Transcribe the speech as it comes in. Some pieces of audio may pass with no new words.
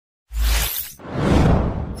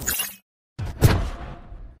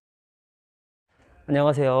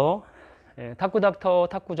안녕하세요. 탁구닥터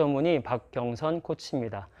탁구 전문의 박경선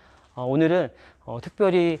코치입니다. 오늘은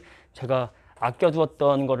특별히 제가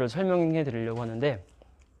아껴두었던 거를 설명해 드리려고 하는데,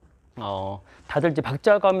 다들 이제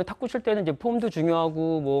박자가 하면 탁구 칠 때는 이제 폼도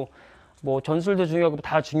중요하고 뭐 전술도 중요하고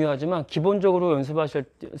다 중요하지만 기본적으로 연습하실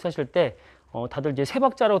때 다들 이제 세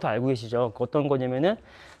박자라고 다 알고 계시죠? 어떤 거냐면은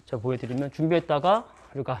제가 보여드리면, 준비했다가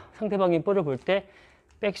우리가 상대방이 볼을 볼 때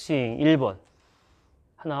백스윙 1번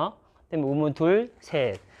하나, 그다음에 우문 둘,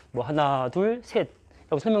 셋, 뭐 하나, 둘, 셋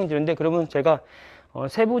라고 설명드리는데, 그러면 제가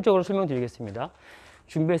세부적으로 설명드리겠습니다.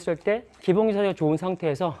 준비했을 때 기본 자세가 좋은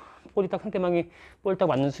상태에서 볼이 딱 상대방이 볼 딱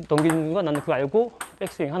넘기는 순간 나는 그거 알고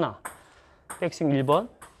백스윙 하나, 백스윙 1번.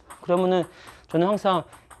 그러면은 저는 항상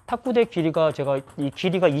탁구대 길이가, 제가 이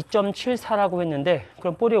길이가 2.74라고 했는데,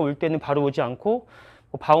 그럼 볼이 올 때는 바로 오지 않고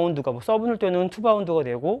바운드가 서브 넣을 때는 투바운드가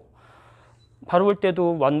되고, 바로 올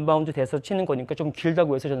때도 원바운드 돼서 치는 거니까 좀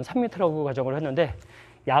길다고 해서 저는 3m라고 가정을 했는데,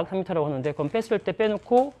 약 3m라고 하는데, 그럼 뺐을 때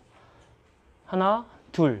빼놓고 하나,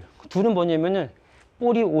 둘은 뭐냐면은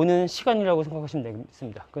볼이 오는 시간이라고 생각하시면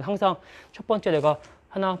되겠습니다. 항상 첫 번째, 내가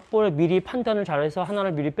하나 볼을 미리 판단을 잘해서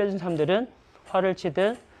하나를 미리 빼준 사람들은 활을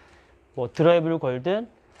치든 뭐 드라이브를 걸든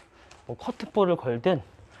뭐 커트볼을 걸든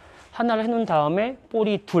하나를 해놓은 다음에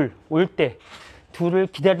볼이 올 때 둘을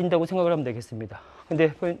기다린다고 생각을 하면 되겠습니다.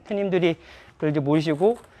 근데 선생님들이 그걸 이제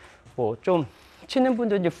모르시고 뭐 좀 치는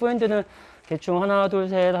분들, 이제 후핸드는 대충 하나 둘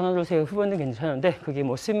셋 후핸드 괜찮은데, 그게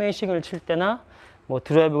뭐 스매싱을 칠 때나 뭐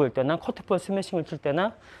드라이브 걸 때나 커트볼 스매싱을 칠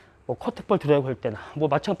때나 뭐 커트볼 드라이브 걸 때나 뭐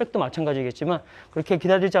백도 마찬가지겠지만, 그렇게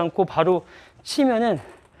기다리지 않고 바로 치면은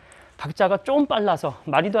박자가 좀 빨라서,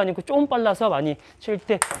 많이도 아니고 좀 빨라서 많이 칠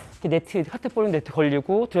때 네트, 커트볼은 네트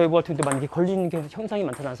걸리고 드라이브 같은 데 많이 걸리는 현상이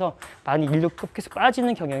나타나서 많이 인력 급해서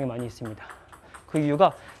빠지는 경향이 많이 있습니다. 그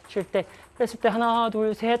이유가 칠 때 뺐을 때 하나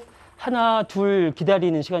둘 셋 하나 둘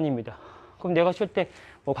기다리는 시간입니다. 그럼 내가 칠 때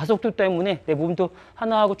뭐 가속도 때문에 내 몸도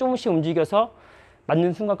하나 하고 조금씩 움직여서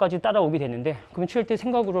맞는 순간까지 따라오게 되는데, 그럼 칠 때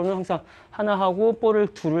생각으로는 항상 하나 하고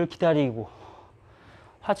볼을 둘을 기다리고,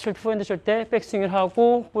 후핸드 칠 때 백스윙을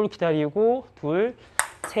하고 볼 기다리고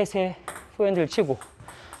셋에 후핸드를 치고,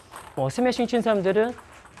 스매싱 친 사람들은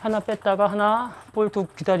하나 뺐다가 하나 볼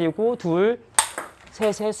기다리고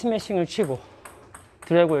셋에 스매싱을 치고,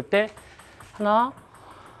 드라이브 올 때 하나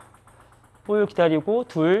볼 기다리고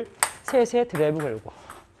셋에 드라이브 걸고,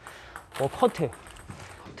 커트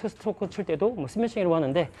스트로크 칠 때도 스매싱이라고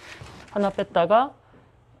하는데, 하나 뺐다가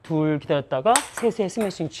기다렸다가 셋에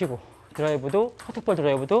스매싱 치고, 드라이브도 커트볼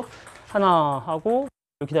드라이브도 하나 하고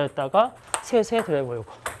기다렸다가 셋에 드라이브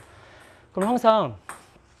걸고. 그럼 항상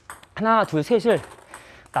하나 셋을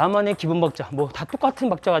나만의 기본 박자, 다 똑같은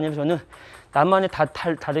박자가 아니라 저는 나만의 다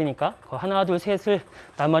다르니까, 하나 셋을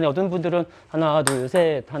나만의, 어떤 분들은 하나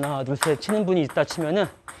셋 치는 분이 있다 치면은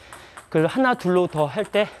그걸 하나 둘로 더 할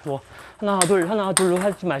때 하나 둘로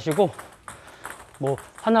하지 마시고,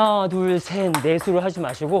 하나 셋 넷으로 하지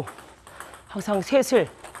마시고, 항상 셋을,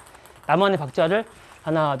 나만의 박자를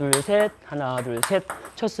하나 셋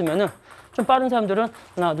쳤으면은, 좀 빠른 사람들은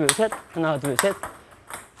하나 둘 셋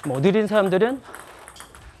느린 사람들은,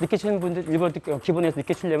 늦게 치는 분들 일본 기본에서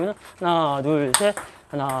늦게 치려면 하나 둘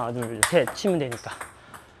셋 치면 되니까.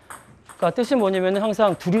 그러니까 뜻이 뭐냐면,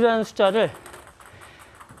 항상 둘이라는 숫자를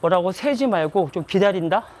뭐라고 세지 말고 좀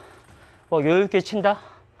기다린다, 여유 있게 친다,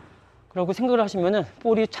 그러고 생각을 하시면은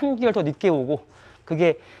볼이 참기가 더 늦게 오고,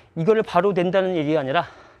 그게 이거를 바로 된다는 얘기가 아니라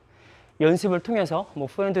연습을 통해서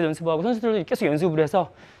후핸드 연습하고, 선수들도 계속 연습을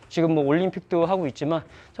해서 지금 올림픽도 하고 있지만,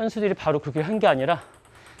 선수들이 바로 그렇게 한 게 아니라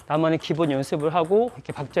나만의 기본 연습을 하고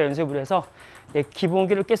이렇게 박자 연습을 해서 내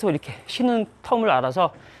기본기를 계속 이렇게 쉬는 텀을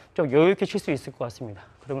알아서 좀 여유 있게 칠 수 있을 것 같습니다.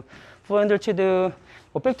 그러면 후핸드를 치든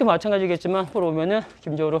백도 마찬가지겠지만, 볼 오면은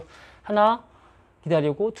기본적으로 하나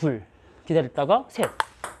기다리고 기다렸다가 셋,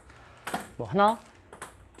 하나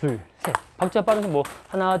둘 셋, 박자 빠른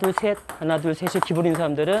하나 둘 셋이 기본인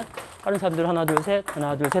사람들은, 빠른 사람들은 하나 둘 셋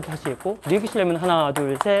할 수 있고, 늦게 치려면 하나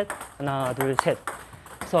둘 셋.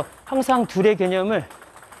 그래서 항상 둘의 개념을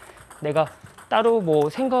내가 따로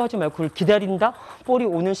생각하지 말고 그걸 기다린다, 볼이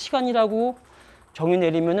오는 시간이라고 정의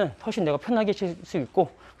내리면은 훨씬 내가 편하게 칠 수 있고,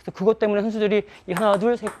 그래서 그것 때문에 선수들이 이 하나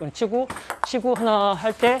둘 셋 치고 하나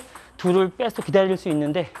할 때 둘을 빼서 기다릴 수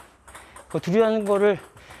있는데, 그 둘이라는 거를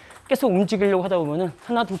계속 움직이려고 하다 보면은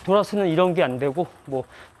하나 둘 돌아서는 이런 게 안 되고,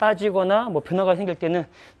 빠지거나 변화가 생길 때는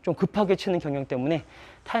좀 급하게 치는 경향 때문에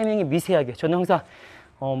타이밍이 미세하게, 저는 항상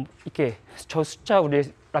이렇게 저 숫자,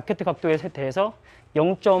 우리 라켓 각도에 대해서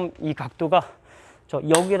 0.2 각도가,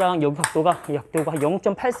 여기랑 여기 각도가 한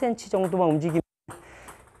 0.8cm 정도만 움직이면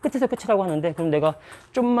끝에서 끝이라고 하는데, 그럼 내가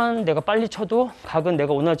좀만 내가 빨리 쳐도 각은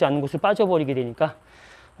내가 원하지 않는 곳을 빠져버리게 되니까,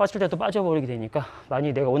 빠질 때도 빠져버리게 되니까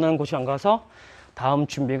많이 내가 원하는 곳이 안 가서 다음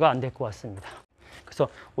준비가 안 될 것 같습니다. 그래서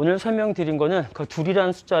오늘 설명드린 거는 그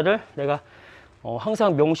둘이라는 숫자를 내가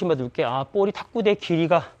항상 명심해 둘게. 아, 볼이 탁구대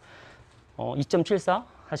길이가 2.74?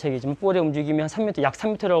 다시 얘기하지만 볼의 움직임이 한 3m, 약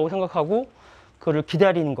 3m라고 생각하고 그거를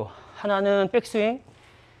기다리는 거. 하나는 백스윙,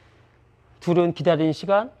 둘은 기다리는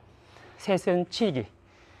시간, 셋은 치기.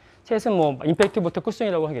 셋은 뭐 임팩트부터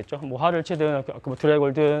끝스윙이라고 하겠죠. 뭐 하를 치든 뭐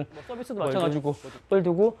드라이버든 뭐 서비스도 마찬가지고 볼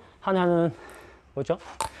두고 하나는 뭐죠?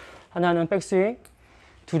 하나는 백스윙,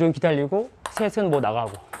 둘은 기다리고 셋은 뭐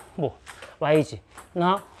나가고 뭐 YG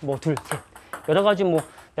하나 뭐 둘 셋 여러 가지 뭐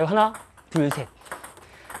내가 하나 둘 셋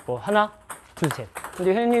뭐 하나 둘 셋.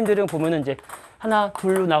 근데 회원님들은 보면은 이제 하나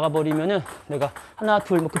둘로 나가버리면은 내가 하나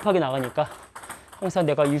둘 뭐 급하게 나가니까 항상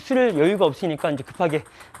내가 이 수를 여유가 없으니까 이제 급하게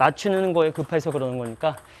맞추는 거에 급해서 그러는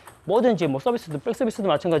거니까 뭐든지 뭐 서비스도 백 서비스도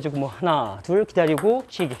마찬가지고 뭐 하나 둘 기다리고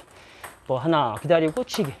치기 뭐 하나 기다리고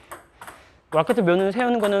치기 뭐 라켓을 면을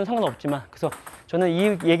세우는 거는 상관없지만 그래서 저는 이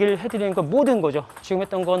얘기를 해드리는 건 모든 거죠. 지금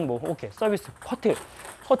했던 건 뭐 오케이 서비스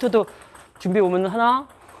커트도 준비 오면 하나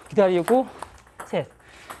기다리고 셋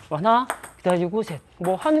뭐 하나 기다리고 셋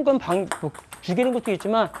뭐 하는 건 뭐 죽이는 것도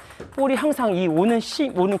있지만 볼이 항상 이 오는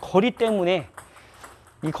거리 때문에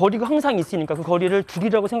이 거리가 항상 있으니까 그 거리를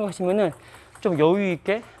둘이라고 생각하시면은 좀 여유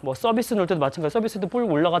있게 뭐 서비스 넣을 때도 마찬가지 서비스도 볼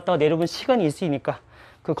올라갔다가 내려오는 시간이 있으니까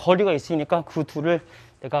그 거리가 있으니까 그 둘을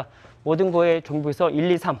내가 모든 거에 정부에서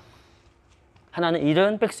 1, 2, 3 하나는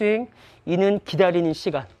 1은 백스윙 2는 기다리는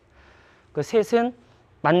시간 그 셋은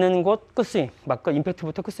맞는 곳 끝스윙 맞고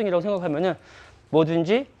임팩트부터 끝스윙이라고 생각하면은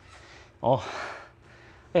뭐든지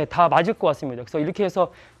네, 다 맞을 것 같습니다. 그래서 이렇게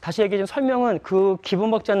해서 다시 얘기해 준 설명은 그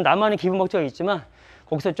기본 박자는 나만의 기본 박자가 있지만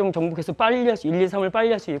거기서 좀 정복해서 빨리 할 수, 1, 2, 3을 빨리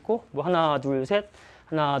할 수 있고, 뭐, 하나, 둘, 셋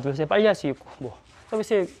빨리 할 수 있고, 뭐,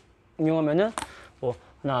 서비스에 응용하면은, 뭐,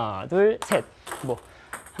 하나, 둘, 셋, 뭐,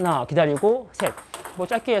 하나 기다리고, 셋, 뭐,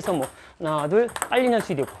 짧게 해서 뭐, 하나, 둘, 빨리 낼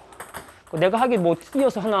수 있고, 내가 하기 뭐,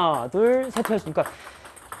 뛰어서 하나, 둘, 셋 할 수, 그러니까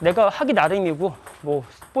내가 하기 나름이고, 뭐,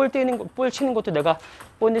 볼 치는 것도 내가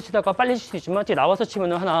볼 치다가 빨리 칠 수 있지만, 뒤에 나와서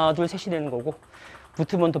치면은 하나, 둘, 셋이 되는 거고,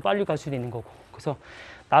 붙으면 더 빨리 갈 수도 있는 거고, 그래서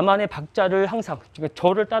나만의 박자를 항상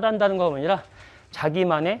저를 따라한다는 거 아니라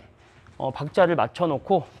자기만의 박자를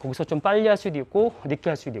맞춰놓고 거기서 좀 빨리 할 수도 있고 늦게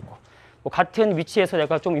할 수도 있고 뭐 같은 위치에서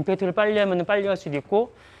내가 좀 임팩트를 빨리 하면 빨리 할 수도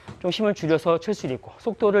있고 좀 힘을 줄여서 칠 수도 있고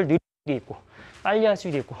속도를 느릴 수도 있고 빨리 할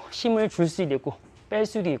수도 있고 힘을 줄 수도 있고 뺄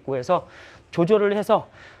수도 있고 해서 조절을 해서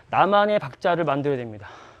나만의 박자를 만들어야 됩니다.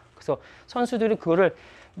 그래서 선수들이 그거를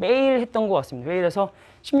매일 했던 것 같습니다. 매일 해서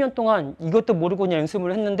 10년 동안 이것도 모르고 그냥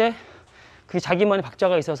연습을 했는데 그게 자기만의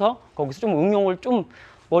박자가 있어서 거기서 좀 응용을 좀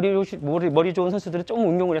머리 좋은 선수들은 좀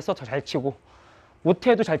응용을 해서 더 잘 치고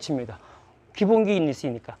못해도 잘 칩니다. 기본기는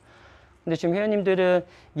있으니까. 근데 지금 회원님들은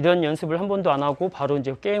이런 연습을 한 번도 안 하고 바로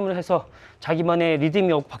이제 게임을 해서 자기만의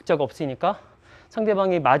리듬이 없고 박자가 없으니까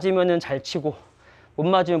상대방이 맞으면은 잘 치고 못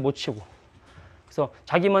맞으면 못 치고 그래서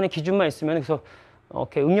자기만의 기준만 있으면 그래서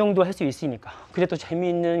이렇게 응용도 할 수 있으니까 그래 또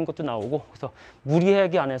재미있는 것도 나오고 그래서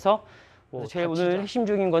무리하게 안 해서 뭐 제 오늘 핵심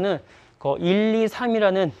중인 거는 1, 2,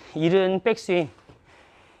 3이라는 1은 백스윙,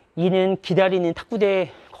 2는 기다리는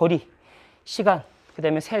탁구대 거리, 시간, 그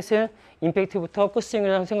다음에 셋은 임팩트부터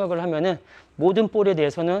끝스윙이라는 생각을 하면은 모든 볼에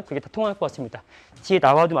대해서는 그게 다 통할 것 같습니다. 뒤에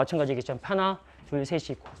나와도 마찬가지겠지만 하나, 둘, 셋이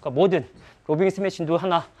있고, 그러니까 뭐든 로빙 스매싱도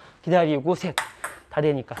하나, 기다리고 셋 다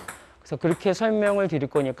되니까. 그래서 그렇게 설명을 드릴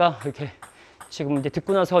거니까 이렇게 지금 이제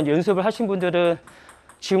듣고 나서 연습을 하신 분들은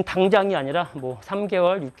지금 당장이 아니라 뭐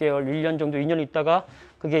 3개월, 6개월, 1년 정도, 2년 있다가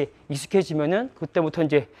그게 익숙해지면은 그때부터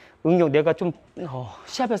이제 응용 내가 좀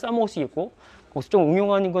시합에 써먹을 수 있고 거기서 좀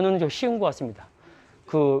응용하는 거는 좀 쉬운 것 같습니다.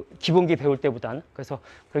 그 기본기 배울 때보다는. 그래서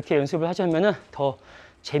그렇게 연습을 하시면은 더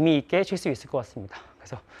재미있게 칠 수 있을 것 같습니다.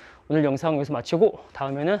 그래서 오늘 영상 여기서 마치고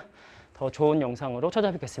다음에는 더 좋은 영상으로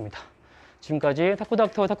찾아뵙겠습니다. 지금까지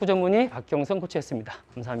탁구닥터 탁구 전문의 박경선 코치였습니다.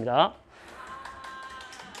 감사합니다.